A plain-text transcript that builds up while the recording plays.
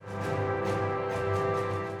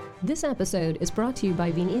This episode is brought to you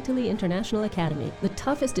by Vinitaly International Academy, the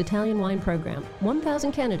toughest Italian wine program.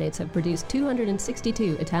 1,000 candidates have produced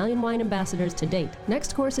 262 Italian wine ambassadors to date.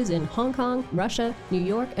 Next courses in Hong Kong, Russia, New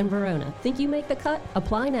York, and Verona. Think you make the cut?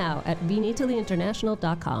 Apply now at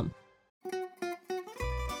vinitalyinternational.com.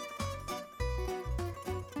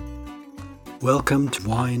 Welcome to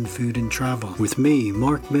Wine, Food and Travel with me,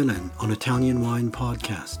 Mark Millen, on Italian Wine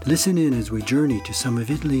Podcast. Listen in as we journey to some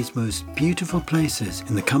of Italy's most beautiful places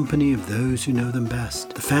in the company of those who know them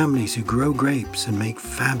best, the families who grow grapes and make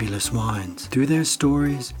fabulous wines. Through their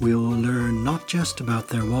stories, we will learn not just about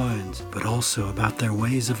their wines, but also about their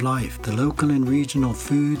ways of life, the local and regional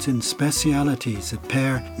foods and specialities that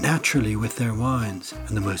pair naturally with their wines,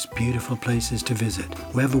 and the most beautiful places to visit.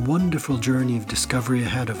 We have a wonderful journey of discovery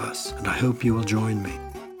ahead of us, and I hope you will join me.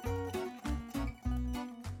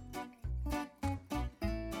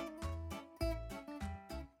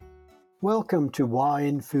 Welcome to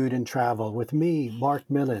Wine, Food and Travel with me, Mark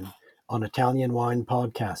Millen, on Italian Wine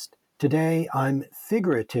Podcast. Today I'm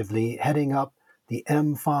figuratively heading up the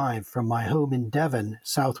M5 from my home in Devon,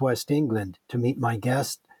 southwest England, to meet my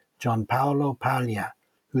guest, Gianpaolo Paglia,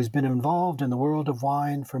 who's been involved in the world of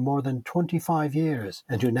wine for more than 25 years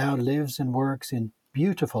and who now lives and works in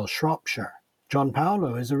beautiful Shropshire.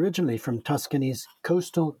 Gianpaolo is originally from Tuscany's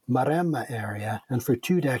coastal Maremma area, and for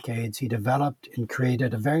 2 decades he developed and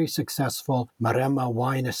created a very successful Maremma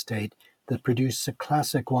wine estate that produced the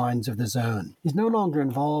classic wines of the zone. He's no longer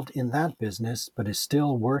involved in that business, but is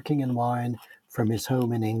still working in wine from his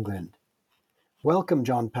home in England. Welcome,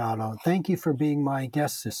 Gianpaolo. Thank you for being my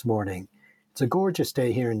guest this morning. It's a gorgeous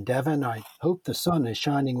day here in Devon. I hope the sun is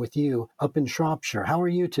shining with you up in Shropshire. How are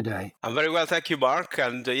you today? I'm very well, thank you, Mark.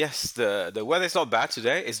 And yes, the weather is not bad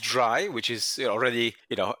today. It's dry, which is already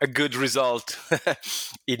a good result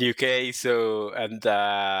in UK. So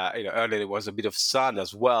earlier there was a bit of sun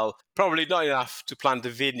as well. Probably not enough to plant the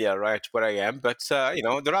vineyard right where I am, but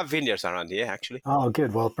there are vineyards around here actually. Oh,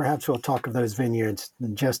 good. Well, perhaps we'll talk of those vineyards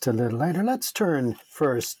just a little later. Let's turn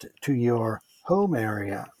first to your home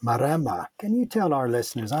area, Maremma. Can you tell our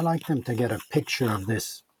listeners, I like them to get a picture of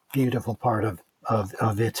this beautiful part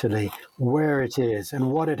of Italy, where it is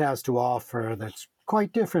and what it has to offer that's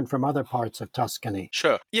quite different from other parts of Tuscany?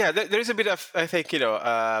 Sure. Yeah, there is a bit of, I think,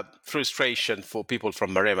 frustration for people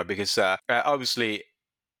from Maremma because obviously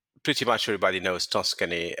pretty much everybody knows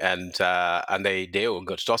Tuscany, and they all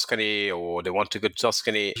go to Tuscany or they want to go to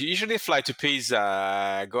Tuscany. You usually fly to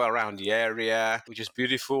Pisa, go around the area, which is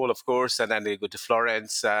beautiful, of course, and then they go to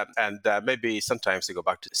Florence, and maybe sometimes they go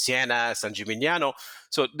back to Siena, San Gimignano.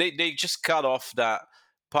 So they just cut off that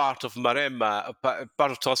part of Maremma,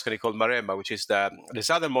 part of Tuscany called Maremma, which is the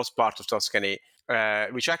southernmost part of Tuscany,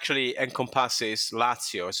 which actually encompasses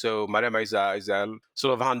Lazio. So Maremma is a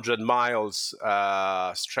sort of 100 miles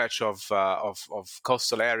stretch of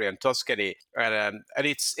coastal area in Tuscany, and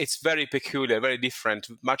it's very peculiar, very different,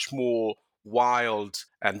 much more wild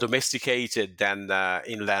and domesticated than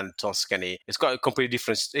inland Tuscany. It's got a completely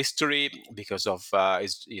different history because of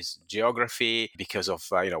its geography, because of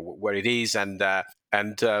where it is,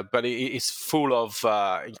 but it's full of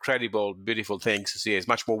incredible, beautiful things to see. It's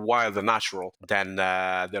much more wild and natural than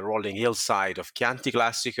the rolling hillside of Chianti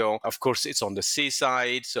Classico. Of course, it's on the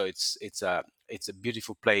seaside, so it's a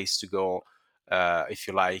beautiful place to go. If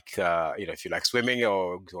you like, if you like swimming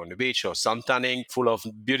or go on the beach or sun tanning, full of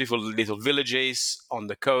beautiful little villages on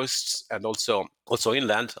the coasts and also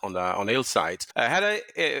inland on the hillside. Had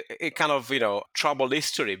a kind of troubled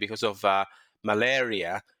history because of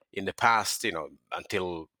malaria in the past,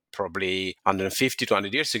 until probably 150 to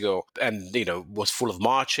 100 years ago, and was full of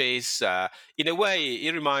marshes. In a way,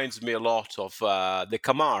 it reminds me a lot of the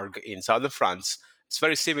Camargue in southern France. It's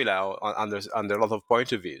very similar under a lot of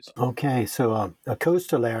point of views. Okay, so a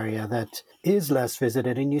coastal area that is less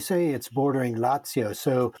visited, and you say it's bordering Lazio,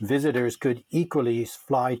 so visitors could equally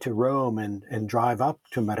fly to Rome and drive up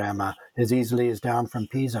to Maremma as easily as down from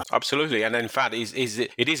Pisa. Absolutely, and in fact, it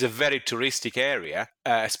is a very touristic area,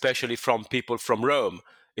 especially from people from Rome.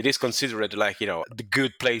 It is considered like the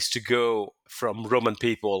good place to go from Roman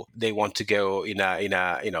people. They want to go in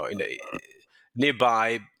a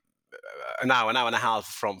nearby. An hour and a half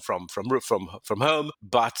from home,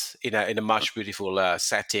 but in a much beautiful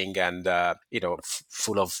setting, and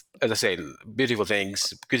full of, as I say, beautiful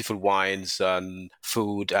things, beautiful wines and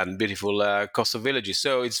food, and beautiful coastal villages.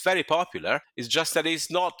 So it's very popular. It's just that it's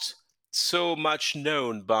not so much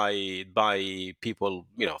known by people,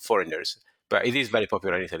 foreigners. But it is very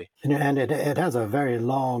popular in Italy. And it has a very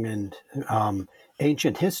long and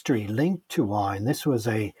ancient history linked to wine. This was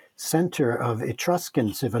a center of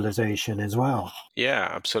Etruscan civilization as well. Yeah,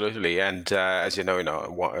 absolutely. And as you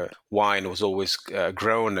know, wine was always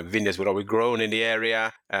grown, and vineyards were always grown in the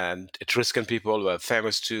area. And Etruscan people were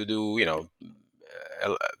famous to do,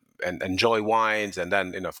 and enjoy wines. And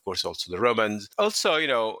then, of course, also the Romans. Also,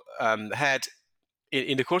 had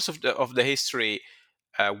in the course of the history,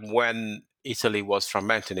 when Italy was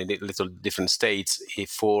fragmented in little different states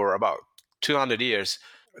for about 200 years,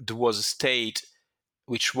 there was a state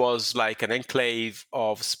which was like an enclave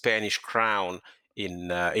of Spanish crown in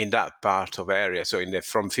that part of area. So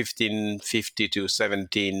from 1550 to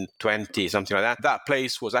 1720, something like that. That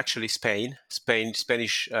place was actually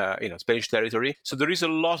Spanish territory. So there is a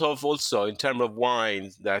lot of also in terms of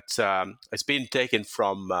wine that has been taken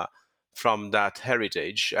from that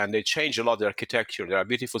heritage, and they change a lot of the architecture. There are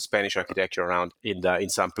beautiful Spanish architecture around in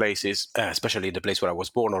some places, especially the place where I was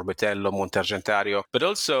born, Orbetello, Montergentario. But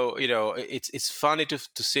also, it's funny to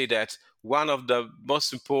see that one of the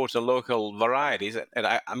most important local varieties, and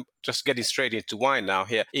I'm just getting straight into wine now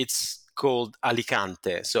here, it's called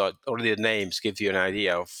Alicante. So already the names give you an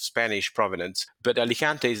idea of Spanish provenance. But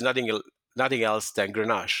Alicante is nothing else than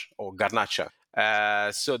Grenache or Garnacha.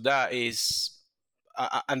 So that is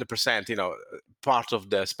 100%, part of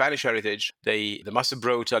the Spanish heritage. They must have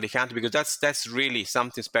brought Alicante because that's really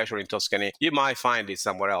something special in Tuscany. You might find it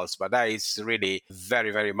somewhere else, but that is really very,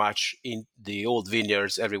 very much in the old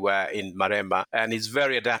vineyards everywhere in Maremma, and it's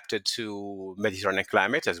very adapted to Mediterranean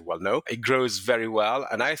climate, as well know. It grows very well,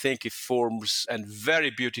 and I think it forms a very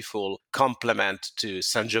beautiful complement to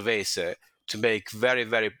Sangiovese, to make very,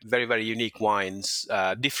 very, very, very unique wines,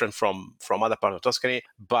 different from other parts of Tuscany,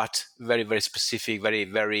 but very, very specific, very,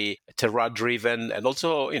 very terroir-driven, and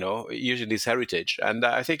also, using this heritage. And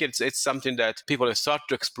I think it's something that people have started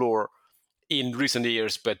to explore in recent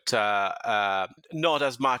years, but not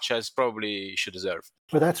as much as probably should deserve.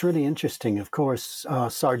 Well, that's really interesting. Of course,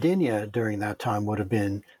 Sardinia during that time would have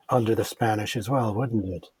been under the Spanish as well, wouldn't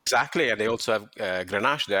it? Exactly, and they also have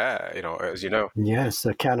Grenache there, as you know. Yes,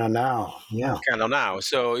 the Canonau, yeah. Canonau.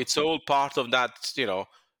 So it's all part of that,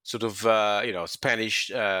 sort of,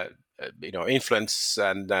 Spanish, influence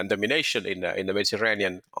and domination in the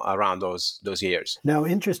Mediterranean around those years. Now,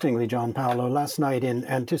 interestingly, Gianpaolo, last night in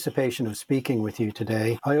anticipation of speaking with you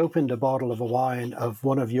today, I opened a bottle of a wine of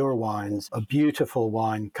one of your wines, a beautiful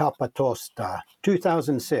wine, Capatosta,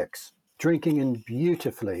 2006. Drinking in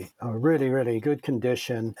beautifully, really, really good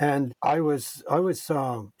condition. And I was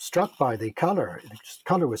struck by the color. The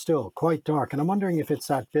color was still quite dark. And I'm wondering if it's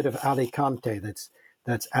that bit of Alicante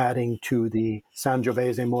that's adding to the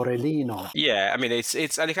Sangiovese Morellino. Yeah, I mean,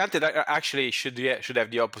 it's Alicante that actually should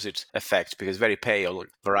have the opposite effect because very pale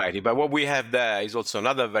variety. But what we have there is also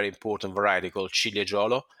another very important variety called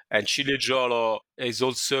Ciliegolo. And Ciliegolo is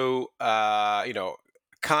also,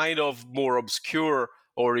 kind of more obscure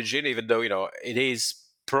origin, even though, it is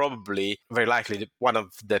probably very likely one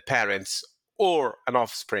of the parents or an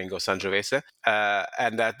offspring of Sangiovese,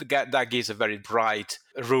 and that gives a very bright,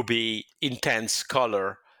 ruby, intense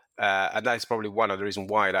color, and that's probably one of the reasons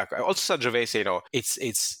why. Also, Sangiovese,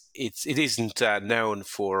 it isn't known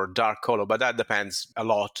for dark color, but that depends a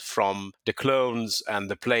lot from the clones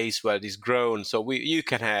and the place where it is grown. So you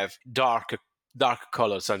can have dark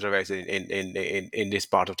color Sangiovese in this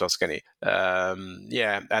part of Tuscany. And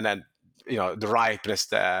then the ripeness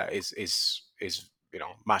there is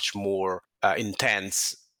much more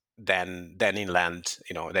intense than inland,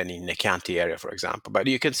 than in the Chianti area, for example. But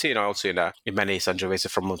you can see, also in many Sangiovese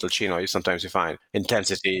from Montalcino, sometimes you find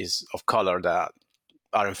intensities of color that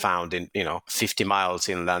aren't found in 50 miles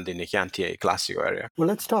inland in the Chianti Classico area. Well,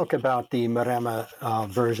 let's talk about the Maremma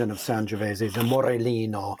version of Sangiovese, the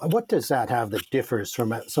Morellino. What does that have that differs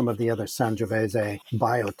from some of the other Sangiovese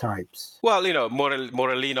biotypes? Well,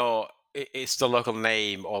 Morellino is the local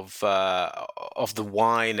name of the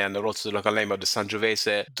wine, and also the local name of the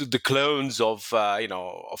Sangiovese. The clones of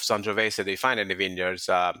Sangiovese they find in the vineyards,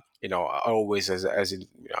 are always, as in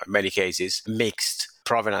many cases, mixed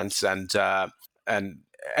provenance, and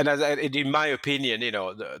in my opinion,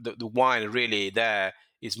 the wine really there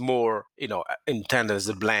is more, intended as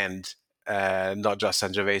a blend. Not just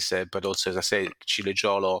Sangiovese, but also, as I say,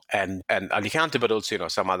 Ciliegolo and Alicante, but also,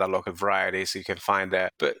 some other local varieties you can find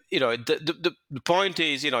there. But, the point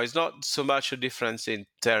is, it's not so much a difference in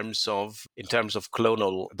terms of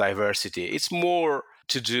clonal diversity. It's more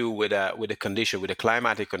to do with the condition, with the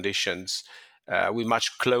climatic conditions. We're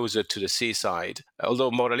much closer to the seaside.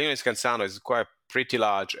 Although Morellino Scansano is quite a pretty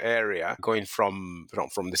large area, going from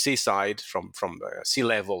the seaside, from sea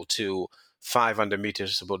level to 500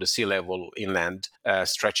 meters above the sea level inland,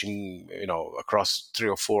 stretching, across 3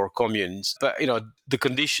 or 4 communes. But, the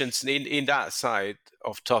conditions in that side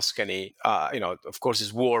of Tuscany, of course,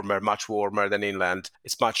 is warmer, much warmer than inland.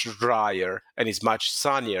 It's much drier and it's much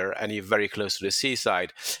sunnier, and you're very close to the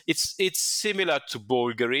seaside. It's similar to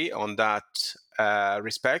Bulgari on that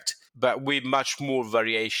respect, but with much more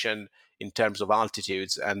variation in terms of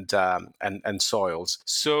altitudes and soils.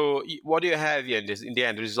 So what do you have here in the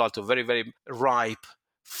end? The result of very, very ripe,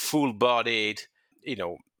 full-bodied,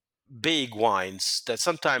 big wines that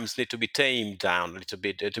sometimes need to be tamed down a little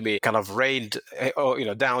bit, to be kind of reined, or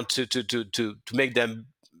down to make them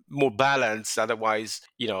more balanced. Otherwise,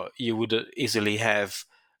 you would easily have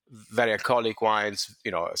very alcoholic wines,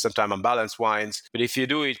 sometimes unbalanced wines. But if you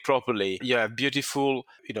do it properly, you have beautiful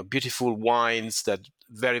wines that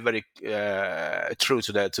very, very true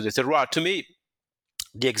to the terroir. To me,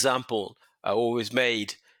 the example I always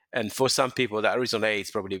made, and for some people that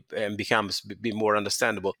resonates probably and becomes a bit more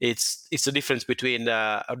understandable. It's the difference between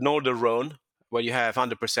a Northern Rhone, where you have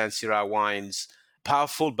 100% Syrah wines,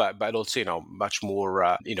 powerful, but also much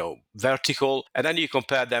more vertical, and then you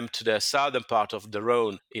compare them to the southern part of the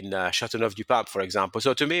Rhone in Châteauneuf-du-Pape, for example.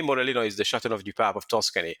 So to me, Morellino is the Châteauneuf-du-Pape of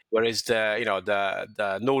Tuscany, whereas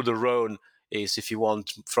the Northern Rhone is, if you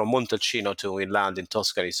want, from Montalcino to inland in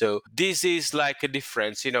Tuscany. So this is like a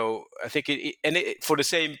difference, I think for the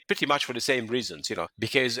same, pretty much for the same reasons,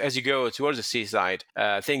 because as you go towards the seaside,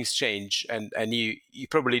 things change, and you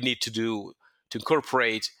probably need to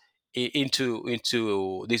incorporate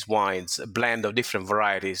into these wines a blend of different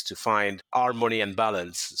varieties to find harmony and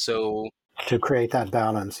balance. So to create that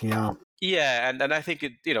balance, yeah, and I think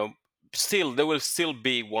still there will still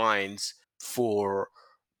be wines for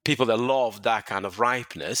people that love that kind of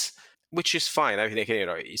ripeness, which is fine. I think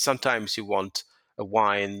sometimes you want a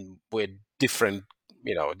wine with different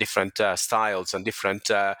styles and different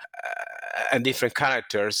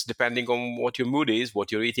characters, depending on what your mood is,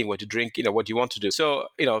 what you're eating, what you drink, what you want to do. So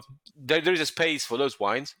there is a space for those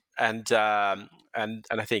wines, and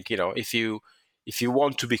I think if you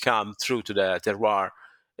want to become true to the terroir,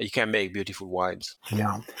 you can make beautiful wines.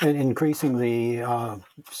 Yeah, and increasingly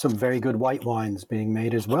some very good white wines being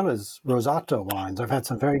made, as well as Rosato wines. I've had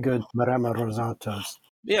some very good Maremma Rosatos.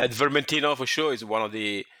 Yeah, the Vermentino for sure is one of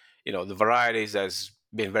the the varieties that's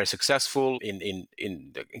been very successful in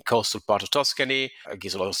the coastal part of Tuscany. It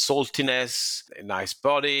gives a lot of saltiness, a nice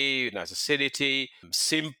body, nice acidity,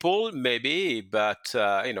 simple maybe, but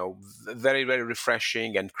very, very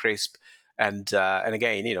refreshing and crisp. And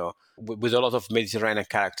again, with a lot of Mediterranean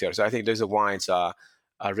characters. I think those wines are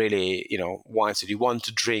really, wines that you want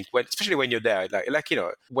to drink, especially when you're there. Like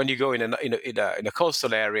when you go in a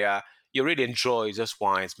coastal area, you really enjoy those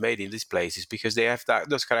wines made in these places because they have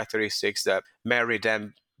those characteristics that marry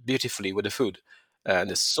them beautifully with the food,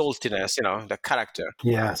 the saltiness, the character.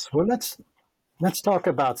 Yes. Well, let's talk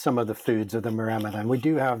about some of the foods of the Maremma then. We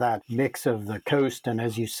do have that mix of the coast and,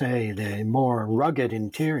 as you say, the more rugged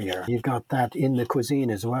interior. You've got that in the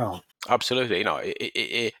cuisine as well. Absolutely.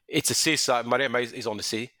 It's a seaside. Maremma is on the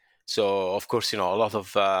sea. So, of course, a lot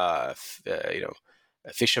of,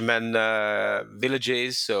 fishermen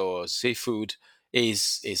villages. So seafood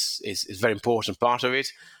is a very important part of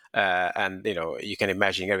it. And, you can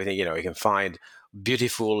imagine everything, you can find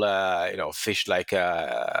beautiful, fish like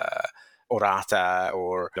orata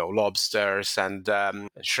or lobsters and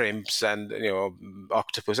shrimps and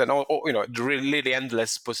octopus and all really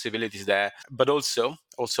endless possibilities there. But also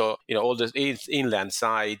all the inland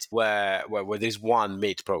side where there's one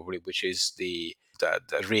meat probably, which is the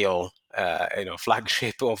real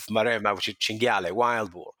flagship of Maremma, which is cinghiale,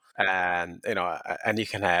 wild boar, and and you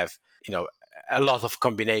can have a lot of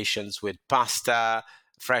combinations with pasta,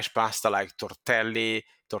 fresh pasta like tortelli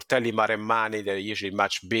maremmani. They're usually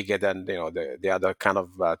much bigger than the other kind of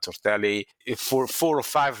tortelli. If 4 or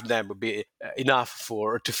 5 of them would be enough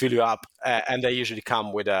to fill you up, and they usually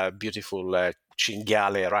come with a beautiful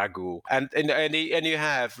cinghiale ragu, and you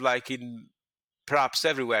have, like in perhaps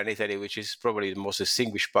everywhere in Italy, which is probably the most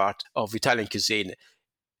distinguished part of Italian cuisine,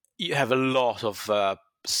 you have a lot of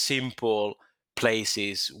simple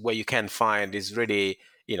places where you can find these really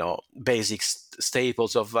basic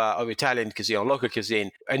staples of Italian cuisine or local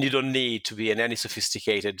cuisine, and you don't need to be in any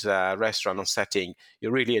sophisticated restaurant or setting.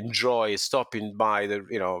 You really enjoy stopping by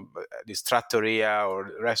this trattoria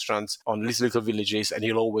or restaurants on these little villages, and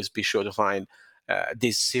you'll always be sure to find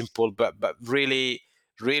these simple but really,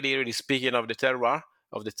 really, really speaking of the terroir,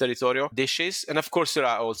 of the territorio dishes. And of course there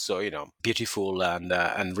are also beautiful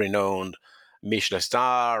and renowned Michelin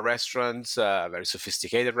star restaurants, very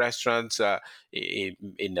sophisticated restaurants in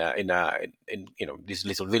these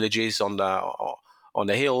little villages on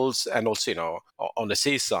the hills, and also on the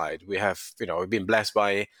seaside. We've been blessed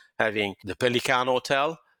by having the Pelican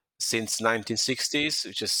Hotel since 1960s,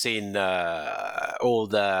 which has seen all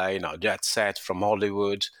the jet set from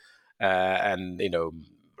Hollywood and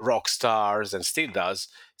rock stars, and still does.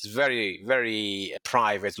 It's very, very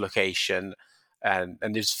private location, and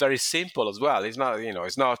it's very simple as well. It's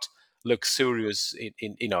not luxurious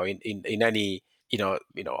in any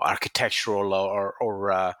architectural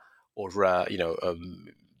or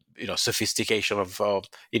sophistication of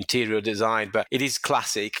interior design, but it is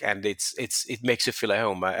classic, and it makes you feel at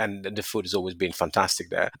home, and the food has always been fantastic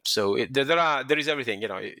there. So there is everything.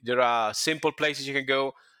 There are simple places you can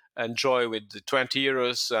go enjoy with the 20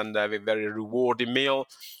 euros and have a very rewarding meal,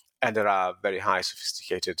 and there are very high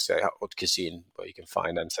sophisticated haute cuisine where you can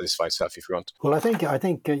find and satisfy yourself if you want. Well, I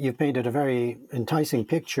think you've painted a very enticing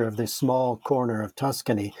picture of this small corner of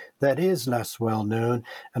Tuscany that is less well known,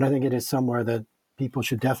 and I think it is somewhere that people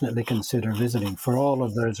should definitely consider visiting for all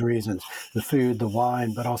of those reasons: the food, the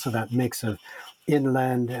wine, but also that mix of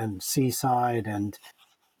inland and seaside, and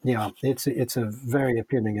it's a very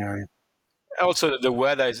appealing area. Also, the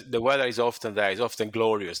weather is often there. It's often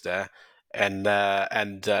glorious there, and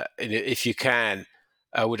if you can,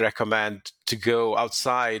 I would recommend to go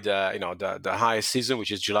outside. The high season,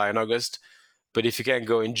 which is July and August. But if you can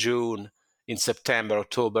go in June, in September,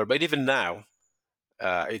 October, but even now,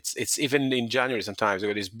 it's even in January sometimes.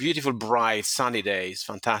 There are these beautiful, bright, sunny days.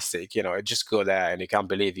 Fantastic. Just go there and you can't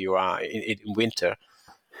believe you are in winter.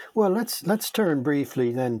 Well, let's turn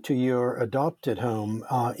briefly then to your adopted home,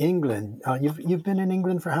 England. You've been in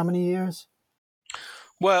England for how many years?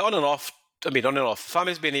 Well, on and off. On and off.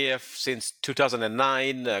 Family's been here since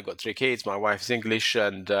 2009. I've got 3 kids. My wife is English,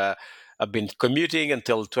 and I've been commuting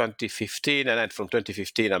until 2015, and then from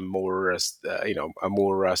 2015, I'm more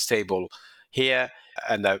stable here.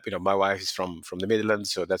 And my wife is from the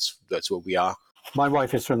Midlands, so that's where we are. My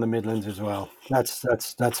wife is from the Midlands as well. That's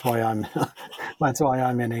why I'm that's why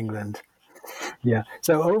I'm in England. Yeah.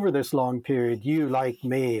 So over this long period, you, like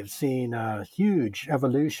me, have seen a huge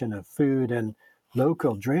evolution of food and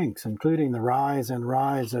local drinks, including the rise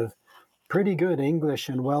of pretty good English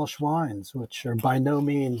and Welsh wines, which are by no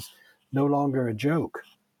means no longer a joke.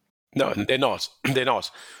 No, they're not. They're not.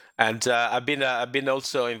 And I've been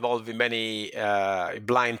also involved in many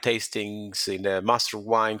blind tastings in the master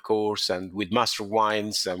wine course, and with master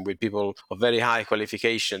wines, and with people of very high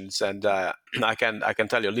qualifications. And I can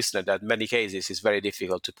tell your listener that in many cases it's very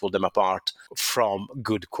difficult to pull them apart from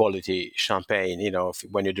good quality champagne.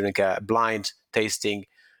 When you drink a blind tasting,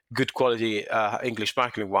 good quality English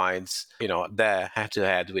sparkling wines, they're head to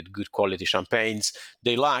head with good quality champagnes.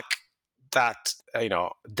 They lack that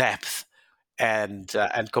depth and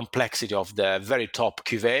complexity of the very top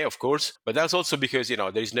cuvée, of course. But that's also because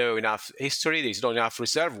there is no enough history, there's not enough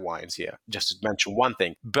reserve wines here, just to mention one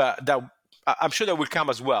thing. But that, I'm sure that will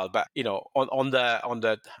come as well. But on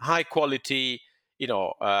the high quality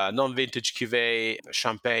non-vintage cuvée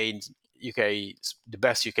champagne, UK, the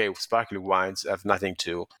best UK sparkling wines have nothing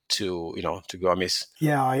to go amiss.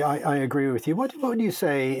 Yeah, I agree with you. What would you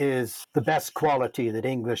say is the best quality that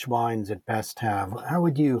English wines at best have? How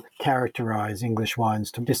would you characterize English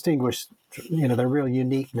wines to distinguish, their real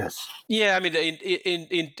uniqueness? Yeah,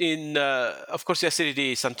 in of course, the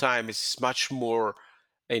acidity sometimes is much more,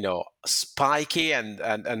 spiky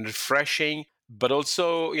and refreshing. But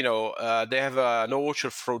also, they have an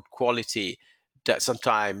orchard fruit quality that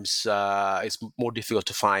sometimes is more difficult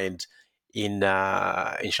to find in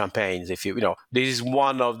champagnes. If this is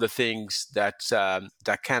one of the things that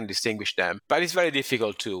can distinguish them, but it's very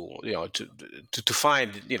difficult to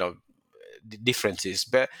find the differences.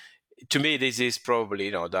 But to me, this is probably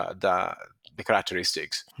the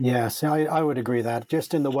characteristics. Yes, I would agree that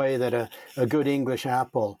just in the way that a good English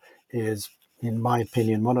apple is, in my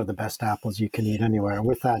opinion, one of the best apples you can eat anywhere,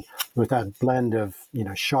 with that blend of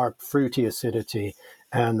sharp, fruity acidity,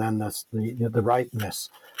 and then the ripeness,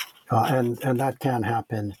 and that can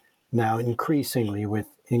happen now increasingly with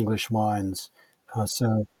English wines.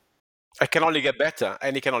 So it can only get better,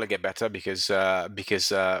 and it can only get better because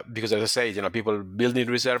as I say, people building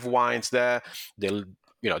reserve wines there. They're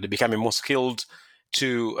becoming more skilled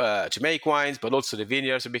to make wines, but also the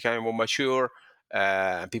vineyards are becoming more mature.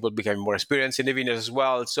 People becoming more experienced in the vineyards as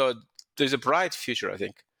well. So there's a bright future, I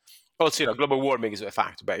think. Also, global warming is a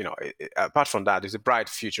fact, but apart from that, there's a bright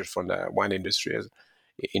future for the wine industry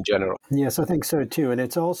in general. Yes, I think so too. And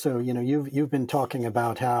it's also, you've been talking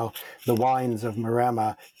about how the wines of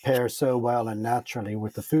Maremma pair so well and naturally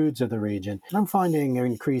with the foods of the region. And I'm finding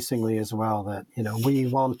increasingly as well that, we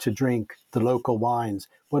want to drink the local wines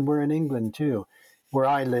when we're in England too. Where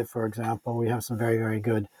I live, for example, we have some very, very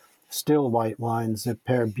good still white wines that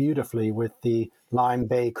pair beautifully with the Lime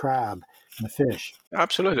Bay crab and the fish.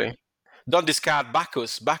 Absolutely. Don't discard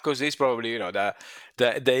Bacchus. Bacchus is probably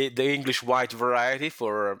the English white variety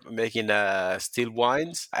for making still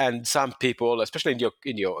wines. And some people, especially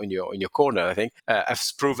in your corner, I think, have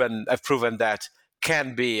proven that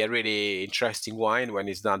can be a really interesting wine when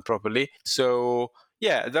it's done properly. So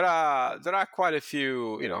yeah, there are quite a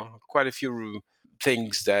few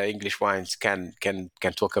things that English wines can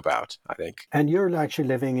talk about, I think. And you're actually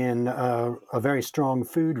living in a very strong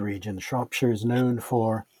food region. Shropshire is known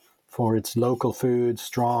for its local food,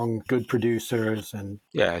 strong, good producers, and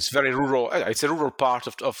yeah, it's very rural. It's a rural part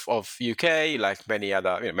of UK, like many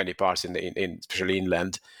other many parts in especially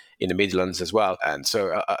inland, in the Midlands as well. And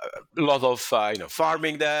so a lot of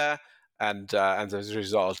farming there, and as a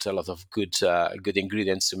result, a lot of good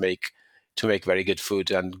ingredients to make very good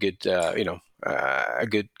food and good a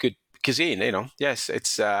good cuisine. Yes,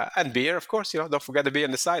 it's and beer, of course. Don't forget the beer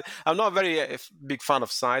on the side. I'm not a very big fan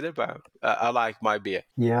of cider, but I like my beer.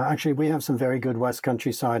 Yeah, actually, we have some very good West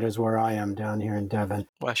Country ciders where I am down here in Devon.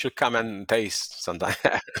 Well, I should come and taste sometime.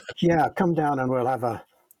 Yeah, come down and we'll have a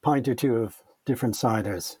pint or two of different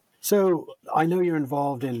ciders. So I know you're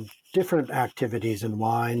involved in different activities in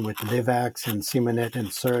wine with Livex and Simonet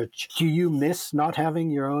and Search. Do you miss not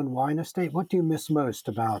having your own wine estate? What do you miss most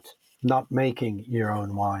about not making your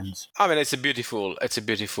own wines? I mean, it's a beautiful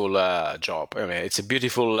job. I mean, it's a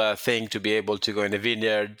beautiful thing to be able to go in the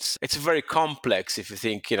vineyards. It's very complex, if you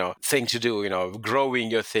think, thing to do,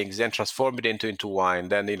 growing your things, then transform it into wine,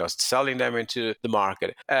 then, selling them into the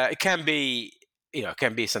market. It can be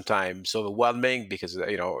sometimes overwhelming because,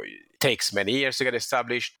 it takes many years to get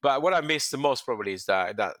established. But what I miss the most probably is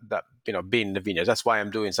that being in the vineyards. That's why I'm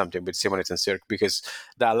doing something with Simonet and Cirque, because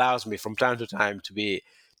that allows me from time to time to be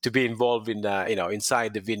involved in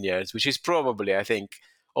inside the vineyards, which is probably, I think,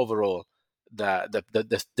 overall the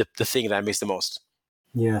thing that I miss the most.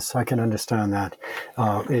 Yes, I can understand that.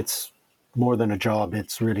 It's more than a job.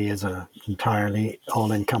 It really is an entirely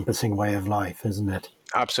all-encompassing way of life, isn't it?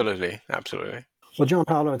 Absolutely. Well,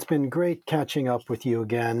 Gianpaolo, it's been great catching up with you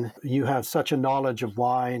again. You have such a knowledge of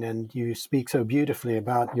wine and you speak so beautifully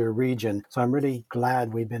about your region. So I'm really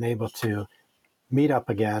glad we've been able to meet up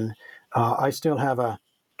again. I still have a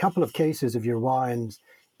couple of cases of your wines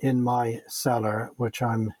in my cellar, which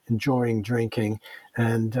I'm enjoying drinking,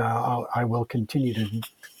 and I will continue to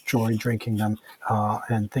enjoy drinking them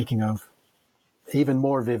and thinking of even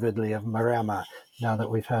more vividly of Maremma now that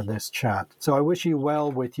we've had this chat. So I wish you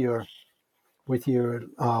well with your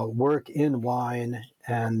work in wine,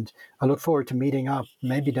 and I look forward to meeting up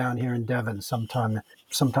maybe down here in Devon sometime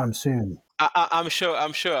soon. I'm sure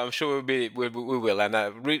we will.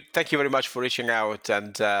 And thank you very much for reaching out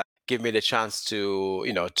and give me the chance to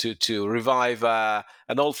to revive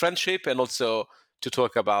an old friendship, and also to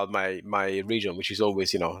talk about my region, which is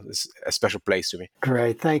always a special place to me.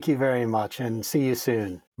 Great, thank you very much, and see you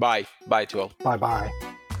soon. Bye to all. Bye.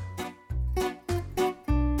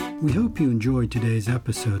 We hope you enjoyed today's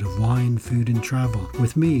episode of Wine, Food and Travel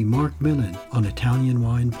with me, Mark Millen, on Italian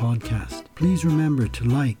Wine Podcast. Please remember to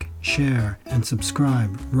like, share and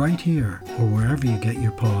subscribe right here or wherever you get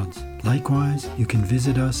your pods. Likewise, you can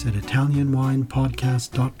visit us at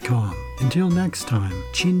ItalianWinePodcast.com. Until next time,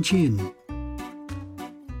 chin chin.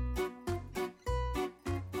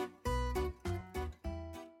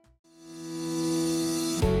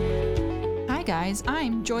 Hi guys,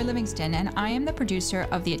 I'm Joy Livingston and I am the producer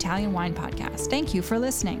of the Italian Wine Podcast. Thank you for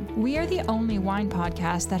listening. We are the only wine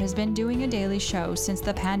podcast that has been doing a daily show since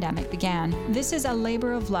the pandemic began. This is a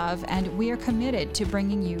labor of love and we are committed to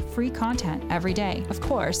bringing you free content every day. Of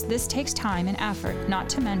course, this takes time and effort, not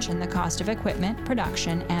to mention the cost of equipment,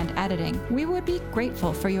 production, and editing. We would be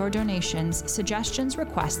grateful for your donations, suggestions,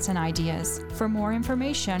 requests, and ideas. For more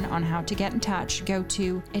information on how to get in touch, go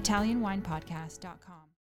to ItalianWinePodcast.com.